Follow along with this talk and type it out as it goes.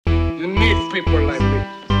people like me.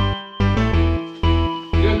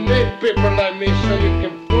 You need people like me so you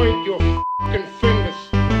can point your fucking fingers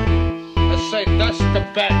and say, that's the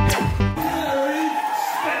bad guy.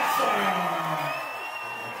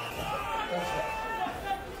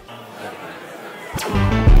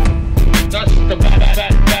 That's the bad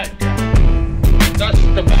guy. That's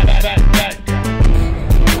the bad guy.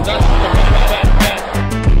 That's the bad guy.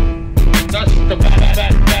 That's the bad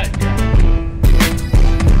guy.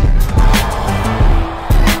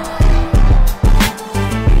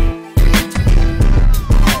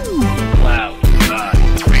 Loud, not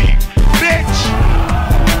big, bitch!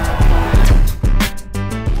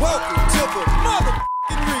 Welcome to the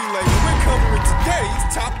motherfucking relay. We're covering today's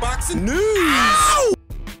top boxing news. Ow!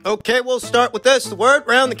 Okay, we'll start with this. The word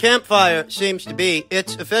round the campfire seems to be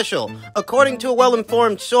it's official. According to a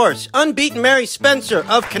well-informed source, unbeaten Mary Spencer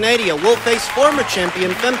of Canada will face former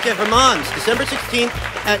champion Femke Herman December 16th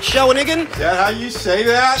at Shawinigan. Is that how you say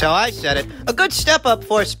that? That's how I said it. A good step up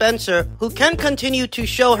for Spencer, who can continue to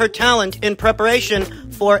show her talent in preparation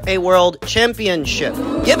for a world championship.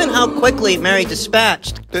 Given how quickly Mary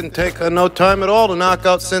dispatched, didn't take her no time at all to knock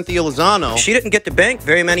out Cynthia Lozano. She didn't get to bank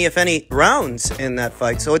very many, if any, rounds in that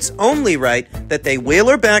fight, so it's only right that they wheel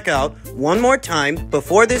her back out one more time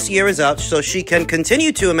before this year is out so she can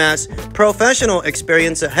continue to amass professional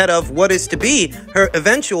experience ahead of what is to be her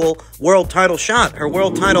eventual world title shot, her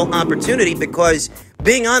world title opportunity, because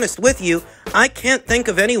being honest with you, I can't think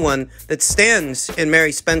of anyone that stands in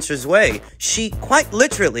Mary Spencer's way. She quite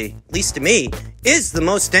literally, at least to me, is the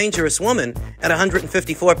most dangerous woman at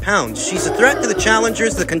 154 pounds. She's a threat to the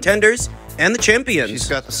challengers, the contenders, and the champions. She's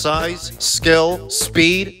got the size, skill,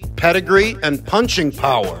 speed, pedigree, and punching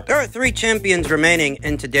power. There are 3 champions remaining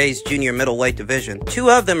in today's junior middleweight division. 2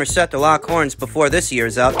 of them are set to lock horns before this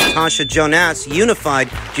year's out. Natasha Jonas, unified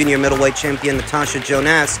junior middleweight champion Natasha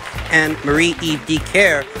Jonas, and Marie-Eve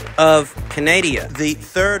Dicaire of Canada. The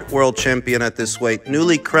 3rd world champion at this weight,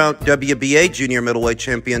 newly crowned WBA junior middleweight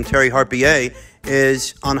champion Terry Harpier,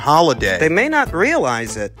 is on holiday. They may not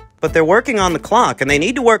realize it, but they're working on the clock, and they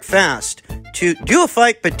need to work fast to do a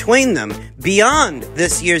fight between them beyond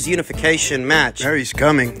this year's unification match. Mary's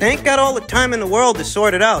coming. They ain't got all the time in the world to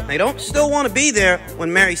sort it out. They don't still want to be there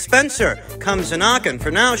when Mary Spencer comes a-knocking.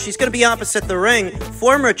 For now, she's going to be opposite the ring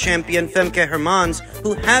former champion Femke Hermans,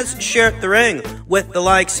 who has shared the ring with the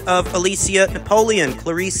likes of Alicia Napoleon,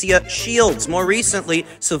 Clarissa Shields, more recently,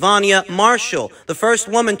 Sylvania Marshall, the first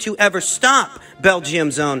woman to ever stop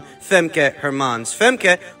Belgium's own Femke Hermans.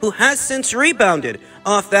 Femke, who has since rebounded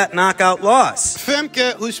off that knockout loss.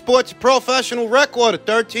 Femke, who sports a professional record of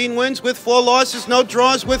 13 wins with 4 losses, no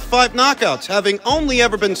draws with 5 knockouts, having only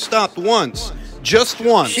ever been stopped once. Just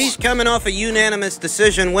once. She's coming off a unanimous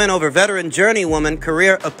decision win over veteran journeywoman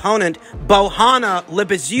career opponent Bohana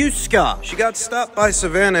Libiziuska. She got stopped by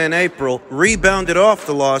Savannah in April, rebounded off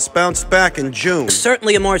the loss, bounced back in June.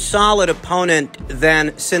 Certainly a more solid opponent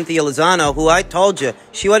than Cynthia Lozano, who I told you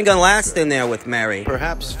she wasn't going to last in there with Mary.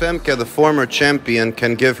 Perhaps Femke, the former champion,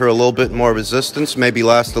 can give her a little bit more resistance, maybe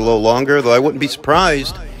last a little longer, though I wouldn't be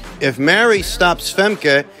surprised if Mary stops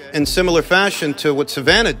Femke in similar fashion to what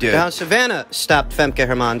Savannah did. Now, Savannah stopped Femke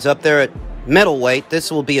Hermans up there at middleweight.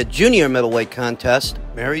 This will be a junior middleweight contest.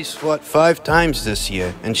 Mary's fought 5 times this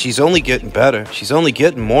year, and she's only getting better. She's only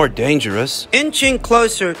getting more dangerous. Inching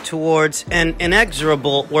closer towards an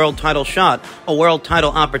inexorable world title shot, a world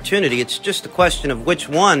title opportunity. It's just a question of which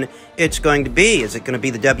one it's going to be. Is it going to be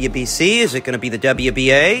the WBC? Is it going to be the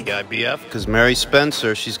WBA? The IBF? Because Mary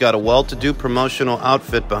Spencer, she's got a well-to-do promotional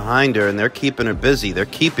outfit behind her, and they're keeping her busy. They're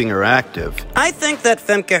keeping her active. I think that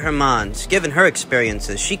Femke Hermans, given her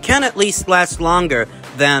experiences, she can at least last longer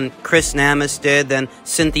than Chris Namis did, than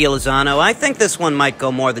Cynthia Lozano. I think this one might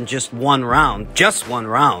go more than just 1 round. Just 1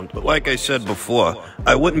 round. But like I said before,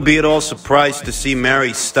 I wouldn't be at all surprised to see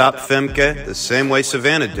Mary stop Femke the same way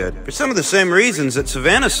Savannah did. For some of the same reasons that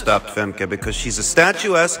Savannah stopped Femke, because she's a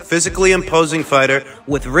statuesque, physically imposing fighter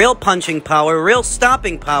with real punching power, real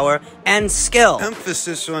stopping power, and skill.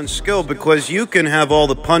 Emphasis on skill, because you can have all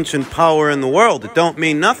the punch and power in the world. It don't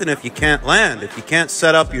mean nothing if you can't land, if you can't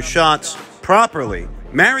set up your shots properly.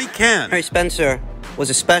 Mary can. Mary Spencer was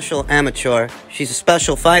a special amateur. She's a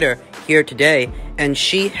special fighter here today, and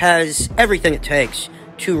she has everything it takes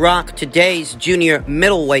to rock today's junior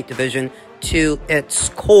middleweight division to its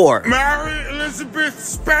core. Mary Elizabeth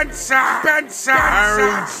Spencer!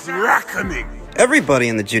 Mary's reckoning! Everybody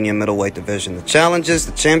in the junior middleweight division, the challengers,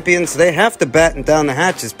 the champions, they have to batten down the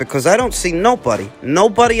hatches because I don't see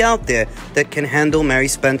nobody out there that can handle Mary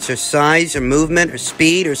Spencer's size or movement or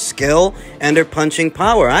speed or skill and her punching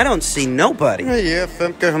power. I don't see nobody. Yeah,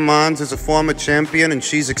 Femke Hermans is a former champion and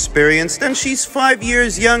she's experienced and she's 5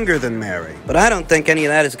 years younger than Mary. But I don't think any of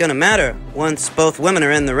that is going to matter once both women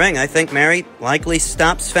are in the ring. I think Mary likely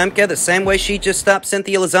stops Femke the same way she just stopped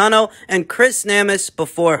Cynthia Lozano and Chris Namis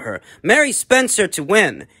before her. Mary Spencer to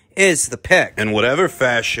win is the pick. In whatever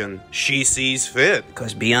fashion she sees fit.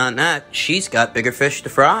 Because beyond that, she's got bigger fish to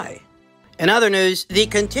fry. In other news, the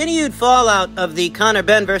continued fallout of the Conor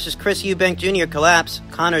Benn versus Chris Eubank Jr. collapse,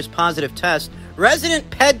 Conor's positive test, resident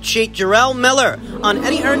ped cheat Jarrell Miller on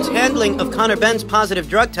Eddie Hearn's handling of Conor Benn's positive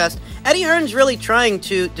drug test. Eddie Hearn's really trying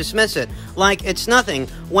to dismiss it like it's nothing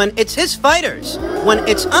when it's his fighters. When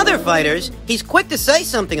it's other fighters, he's quick to say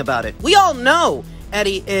something about it. We all know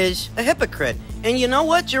Eddie is a hypocrite. And you know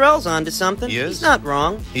what? Jarrell's onto something. He is. He's not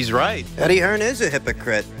wrong. He's right. Eddie Hearn is a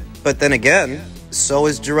hypocrite. But then again, so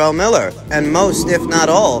is Jarrell Miller, and most, if not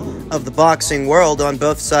all, of the boxing world on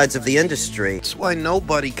both sides of the industry. That's why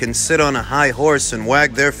nobody can sit on a high horse and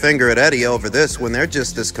wag their finger at Eddie over this when they're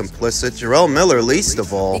just as complicit. Jarrell Miller least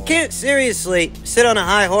of all. You can't seriously sit on a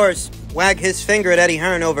high horse, wag his finger at Eddie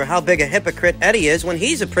Hearn over how big a hypocrite Eddie is when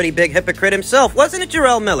he's a pretty big hypocrite himself. Wasn't it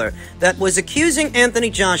Jarrell Miller that was accusing Anthony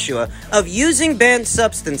Joshua of using banned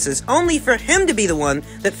substances only for him to be the one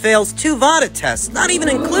that fails 2 VADA tests, not even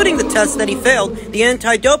including the test that he failed, the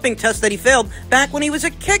anti-doping test that he failed back when he was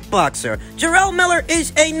a kickboxer? Jarrell Miller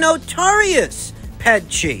is a notorious ped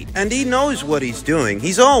cheat. And he knows what he's doing.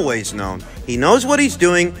 He's always known. He knows what he's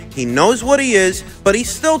doing, he knows what he is, but he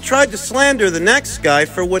still tried to slander the next guy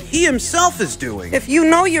for what he himself is doing. If you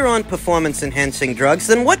know you're on performance-enhancing drugs,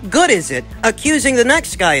 then what good is it accusing the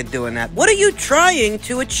next guy of doing that? What are you trying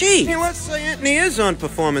to achieve? Hey, let's say Anthony is on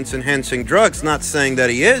performance-enhancing drugs. Not saying that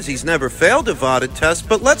he is. He's never failed a VADA test,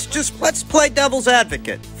 but let's play devil's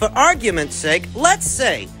advocate. For argument's sake, let's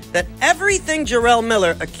say that everything Jarrell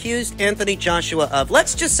Miller accused Anthony Joshua of,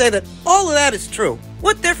 let's just say that all of that is true.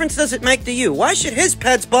 What difference does it make to you? Why should his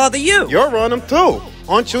peds bother you? You're on them too.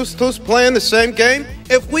 Aren't you two playing the same game?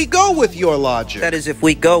 If we go with your logic. That is, if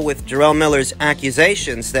we go with Jarrell Miller's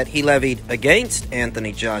accusations that he levied against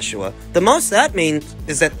Anthony Joshua, the most that means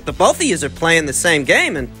is that the both of you are playing the same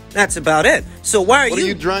game, and that's about it. So why What are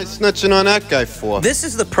you dry snitching on that guy for? This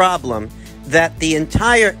is the problem that the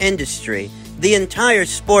entire industry, the entire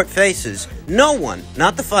sport faces. No one,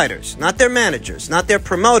 not the fighters, not their managers, not their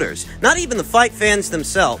promoters, not even the fight fans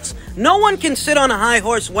themselves, no one can sit on a high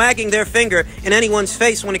horse wagging their finger in anyone's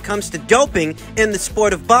face when it comes to doping in the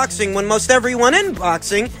sport of boxing when most everyone in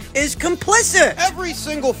boxing is complicit. Every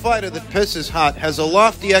single fighter that pisses hot has a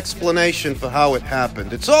lofty explanation for how it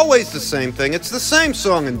happened. It's always the same thing. It's the same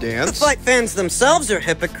song and dance. The fight fans themselves are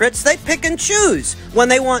hypocrites. They pick and choose when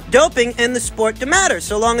they want doping in the sport to matter,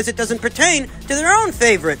 so long as it doesn't pertain to their own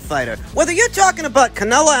favorite fighter. Whether you're talking about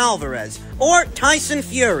Canelo Alvarez or Tyson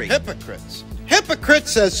Fury. Hypocrites.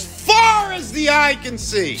 Hypocrites as far as the eye can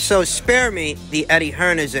see. So spare me the Eddie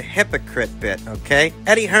Hearn is a hypocrite bit, okay?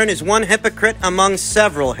 Eddie Hearn is one hypocrite among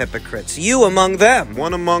several hypocrites. You among them.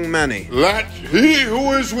 One among many. Let he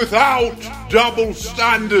who is without double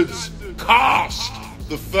standards cast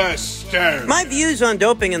the first stone. My views on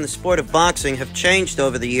doping in the sport of boxing have changed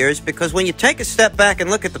over the years because when you take a step back and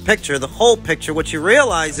look at the picture, the whole picture, what you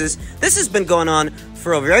realize is this has been going on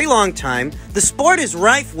for a very long time. The sport is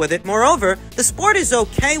rife with it. Moreover, the sport is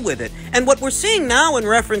okay with it. And what we're seeing now in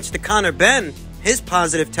reference to Conor Benn, his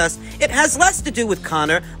positive test, it has less to do with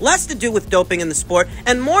Conor, less to do with doping in the sport,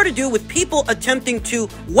 and more to do with people attempting to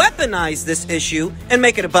weaponize this issue and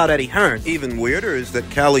make it about Eddie Hearn. Even weirder is that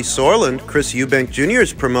Callie Sorland, Chris Eubank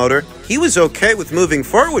Jr.'s promoter, he was okay with moving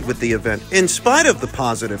forward with the event in spite of the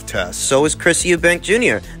positive test. So is Chris Eubank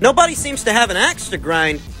Jr. Nobody seems to have an axe to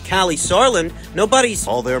grind. Callie Sorland, nobody's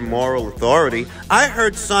all their moral authority. I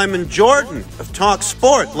heard Simon Jordan of Talk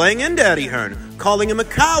Sport laying into Eddie Hearn, calling him a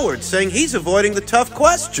coward, saying he's avoiding the tough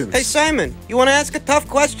questions. Hey Simon, you want to ask a tough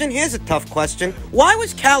question? Here's a tough question. Why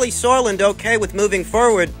was Callie Sorland okay with moving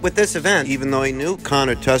forward with this event? Even though he knew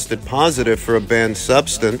Conor tested positive for a banned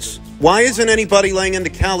substance. Why isn't anybody laying into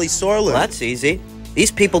Callie Sorland? Well, that's easy.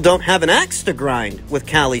 These people don't have an axe to grind with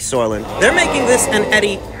Callie Sorland. They're making this an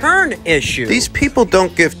Eddie Hearn issue. These people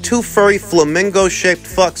don't give two furry flamingo-shaped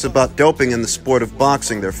fucks about doping in the sport of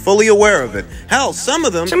boxing. They're fully aware of it. Hell, some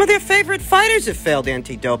of their favorite fighters have failed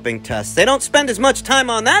anti-doping tests. They don't spend as much time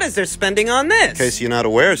on that as they're spending on this. In case you're not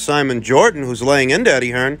aware, Simon Jordan, who's laying into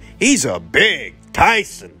Eddie Hearn, he's a big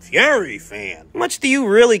Tyson Fury fan. How much do you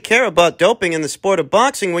really care about doping in the sport of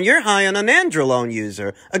boxing when you're high on an androlone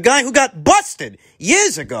user? A guy who got busted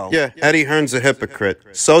years ago. Yeah, Eddie Hearn's a hypocrite.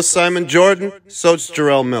 So's Simon Jordan, so's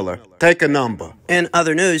Jarrell Miller. Take a number. In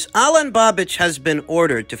other news, Alen Babic has been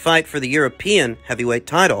ordered to fight for the European heavyweight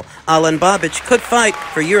title. Alen Babic could fight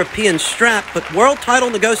for European strap, but world title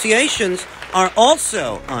negotiations are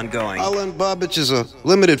also ongoing. Alen Babic is a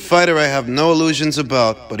limited fighter I have no illusions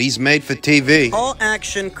about, but he's made for TV.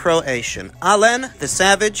 All-action Croatian Alen the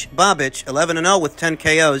Savage Babic, 11-0 with 10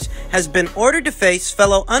 KOs, has been ordered to face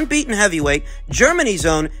fellow unbeaten heavyweight Germany's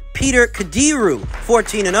own Peter Kadiru,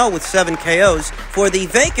 14-0 with 7 KOs, for the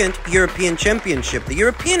vacant European Championship. The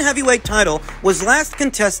European heavyweight title was last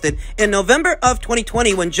contested in November of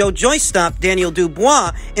 2020 when Joe Joyce stopped Daniel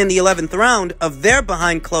Dubois in the 11th round of their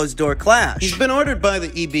behind-closed-door clash. He's been ordered by the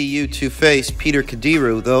EBU to face Peter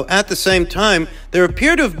Kadiru, though at the same time, there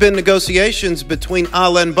appear to have been negotiations between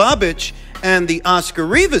Alen Babic and the Oscar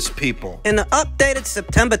Rivas people. In the updated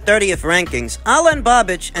September 30th rankings, Alen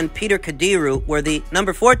Babic and Peter Kadiru were the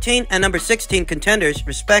number 14 and number 16 contenders,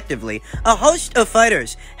 respectively. A host of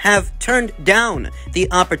fighters have turned down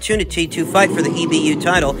the opportunity to fight for the EBU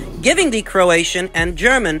title, giving the Croatian and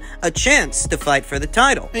German a chance to fight for the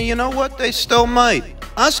title. And you know what? They still might.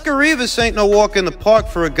 Oscar Rivas ain't no walk in the park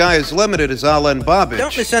for a guy as limited as Alen Babic.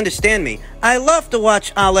 Don't misunderstand me. I love to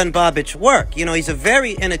watch Alen Babic work. You know, he's a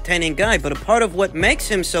very entertaining guy, but a part of what makes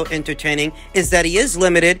him so entertaining is that he is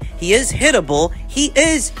limited, he is hittable, he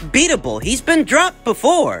is beatable. He's been dropped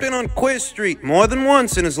before. Been on Quiz Street more than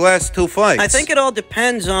once in his last 2 fights. I think it all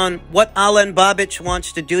depends on what Alen Babic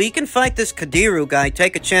wants to do. He can fight this Kadiru guy,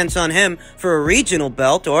 take a chance on him for a regional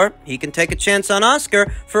belt, or he can take a chance on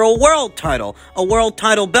Oscar for a world title. A world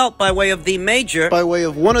title belt by way of the major. By way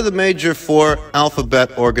of one of the major 4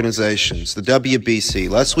 alphabet organizations, the WBC.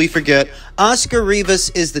 Lest we forget, Oscar Rivas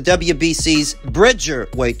is the WBC's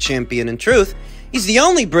Bridgerweight champion. In truth, he's the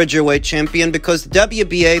only Bridgerweight champion because the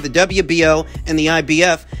WBA, the WBO, and the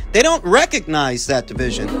IBF, they don't recognize that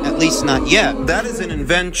division, at least not yet. That is an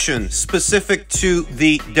invention specific to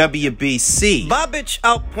the WBC. Babic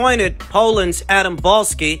outpointed Poland's Adam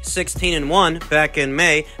Balski, 16-1, back in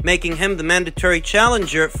May, making him the mandatory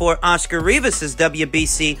challenger for Oscar Rivas'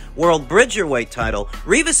 WBC World Bridgerweight title.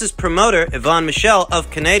 Rivas' promoter, Yvonne Michel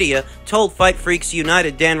of Canada, told Fight Freaks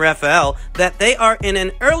United Dan Rafael that they are in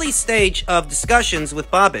an early stage of discussions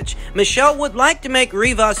with Babic. Michel would like to make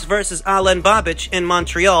Rivas versus Alen Babic in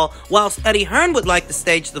Montreal, whilst Eddie Hearn would like to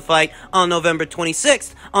stage the fight on November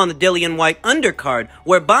 26th on the Dillian Whyte undercard,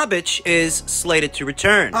 where Babic is slated to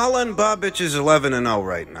return. Alen Babic is 11-0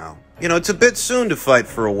 right now. You know, it's a bit soon to fight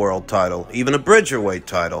for a world title, even a Bridgerweight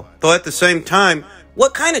title. Though at the same time,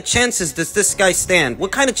 what kind of chances does this guy stand?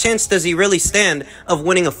 What kind of chance does he really stand of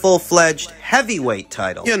winning a full-fledged heavyweight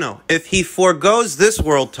title? You know, if he forgoes this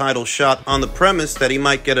world title shot on the premise that he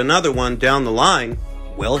might get another one down the line,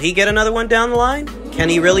 will he get another one down the line? Can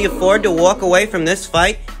he really afford to walk away from this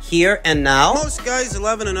fight here and now? Most guys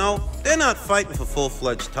 11-0, they're not fighting for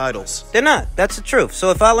full-fledged titles. They're not. That's the truth. So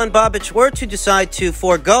if Alen Babic were to decide to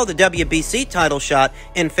forego the WBC title shot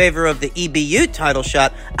in favor of the EBU title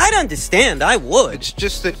shot, I'd understand. I would. It's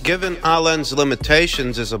just that given Alen's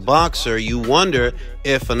limitations as a boxer, you wonder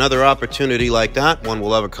if another opportunity like that one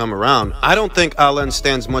will ever come around. I don't think Alen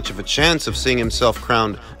stands much of a chance of seeing himself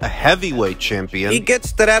crowned a heavyweight champion. He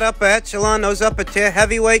gets to that upper echelon, those upper tier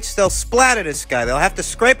heavyweights, they'll splatter this guy. They'll have to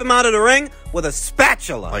scrape him out of the ring with a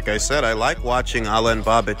spatula. Like I said, I like watching Alen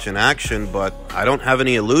Babic in action, but I don't have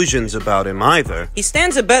any illusions about him either. He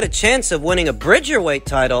stands a better chance of winning a Bridgerweight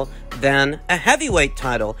title than a heavyweight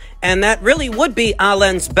title, and that really would be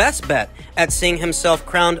Alen's best bet at seeing himself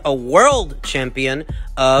crowned a world champion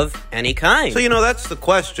of any kind. So, you know, that's the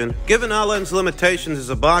question. Given Alen's limitations as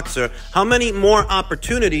a boxer, how many more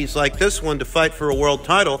opportunities like this one to fight for a world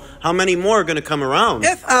title, how many more are going to come around?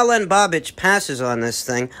 If Alen Babic passes on this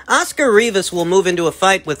thing, Oscar Rivas will move into a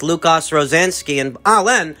fight with Lukas Rozansky, and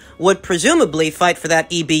Alen would presumably fight for that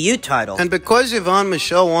EBU title. And because Yvonne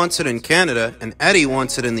Michel wants it in Canada, and Eddie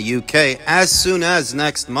wants it in the UK as soon as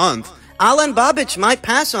next month, Alen Babic might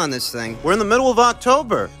pass on this thing. We're in the middle of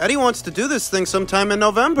October. Eddie wants to do this thing sometime in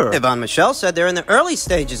November. Yvonne Michel said they're in the early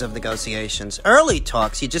stages of negotiations. Early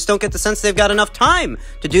talks. You just don't get the sense they've got enough time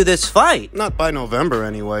to do this fight. Not by November,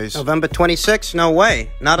 anyways. November 26th? No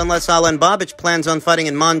way. Not unless Alen Babic plans on fighting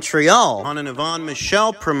in Montreal. On an Yvonne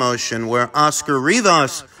Michel promotion where Oscar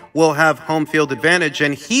Rivas will have home field advantage,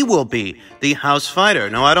 and he will be the house fighter.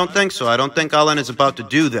 No, I don't think so. I don't think Alen is about to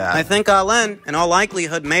do that. I think Alen, in all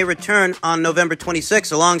likelihood, may return on November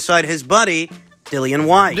 26th alongside his buddy, Dillian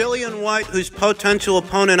Whyte. Dillian Whyte, whose potential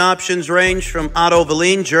opponent options range from Otto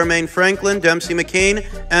Wallin, Jermaine Franklin, Dempsey McKean,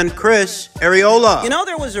 and Chris Arreola. You know,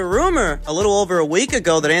 there was a rumor a little over a week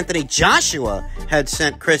ago that Anthony Joshua had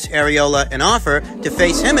sent Chris Arreola an offer to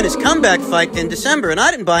face him in his comeback fight in December, and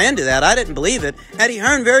I didn't buy into that. I didn't believe it. Eddie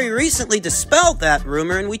Hearn very recently dispelled that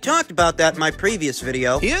rumor, and we talked about that in my previous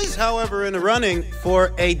video. He is, however, in the running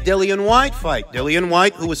for a Dillian Whyte fight. Dillian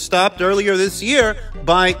Whyte, who was stopped earlier this year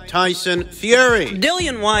by Tyson Fury.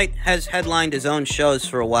 Dillian Whyte has headlined his own shows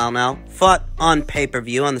for a while now, fought on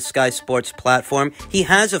pay-per-view on the Sky Sports platform. He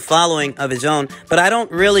has a following of his own, but I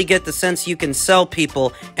don't really get the sense you can sell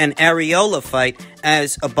people an Arreola fight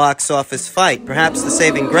as a box office fight. Perhaps the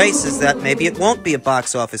saving grace is that maybe it won't be a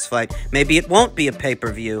box office fight. Maybe it won't be a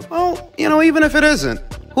pay-per-view. Well, you know, even if it isn't,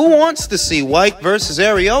 who wants to see Whyte versus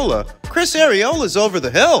Arreola? Chris Arreola's over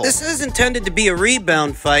the hill. This is intended to be a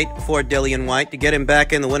rebound fight for Dillian Whyte to get him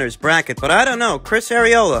back in the winner's bracket, but I don't know. Chris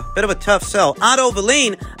Arreola, bit of a tough sell. Otto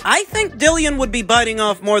Wallin, I think Dillian would be biting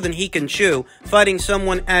off more than he can chew, fighting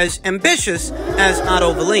someone as ambitious as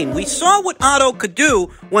Otto Wallin. We saw what Otto could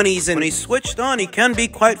do when he's switched on. He can be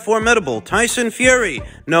quite formidable. Tyson Fury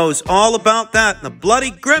knows all about that, and the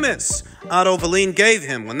bloody grimace Otto Wallin gave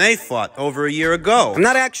him when they fought over a year ago. I'm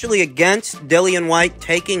not actually against Dillian Whyte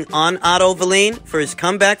taking on Otto Wallin for his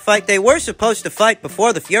comeback fight. They were supposed to fight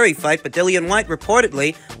before the Fury fight, but Dillian Whyte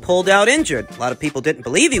reportedly pulled out injured. A lot of people didn't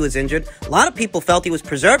believe he was injured. A lot of people felt he was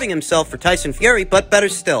preserving himself for Tyson Fury, but better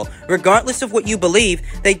still, regardless of what you believe,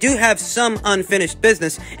 they do have some unfinished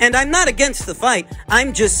business, and I'm not against the fight.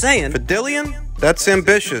 I'm just saying. For Dillian, that's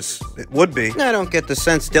ambitious. It would be. I don't get the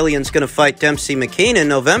sense Dillian's going to fight Dempsey McKean in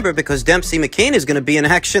November because Dempsey McKean is going to be in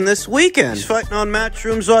action this weekend. He's fighting on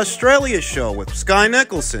Matchroom's Australia show with Sky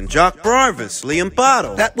Nicholson, Jock Barvis, Liam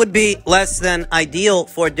Bottle. That would be less than ideal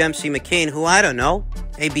for Dempsey McKean, who, I don't know,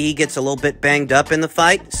 maybe he gets a little bit banged up in the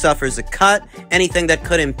fight, suffers a cut, anything that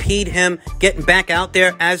could impede him getting back out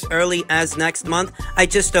there as early as next month. I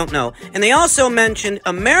just don't know. And they also mentioned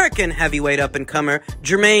American heavyweight up-and-comer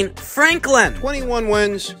Jermaine Franklin. 21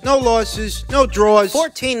 wins, no losses, no draws.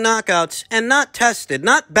 14 knockouts, and not tested,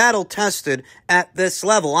 not battle-tested at this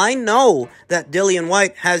level. I know that Dillian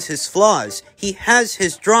Whyte has his flaws. He has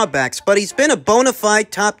his drawbacks, but he's been a bona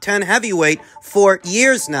fide top 10 heavyweight for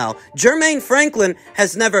years now. Jermaine Franklin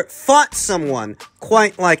has never fought someone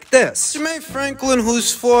quite like this. Jermaine Franklin,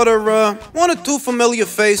 who's fought one or two familiar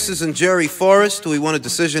faces in Jerry Forrest, who he won a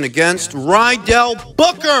decision against, Rydell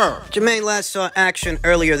Booker. Jermaine last saw action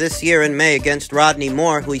earlier this year in May against Rodney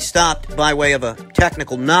Moore, who he stopped by way of a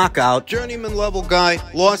technical knockout. Journeyman level guy,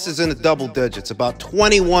 losses in the double digits, about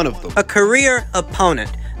 21 of them. A career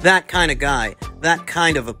opponent. That kind of guy, that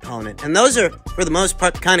kind of opponent. And those are, for the most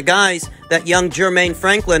part, the kind of guys that young Jermaine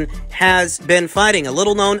Franklin has been fighting. A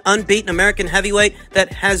little-known, unbeaten American heavyweight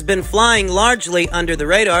that has been flying largely under the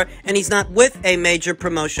radar, and he's not with a major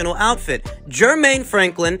promotional outfit. Jermaine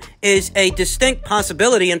Franklin is a distinct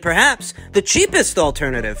possibility and perhaps the cheapest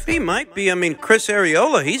alternative. He might be. I mean, Chris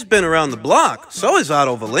Arreola, he's been around the block. So is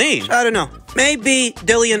Otto Wallin. I don't know. Maybe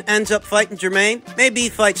Dillian ends up fighting Jermaine. Maybe he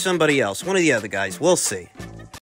fights somebody else. One of the other guys. We'll see.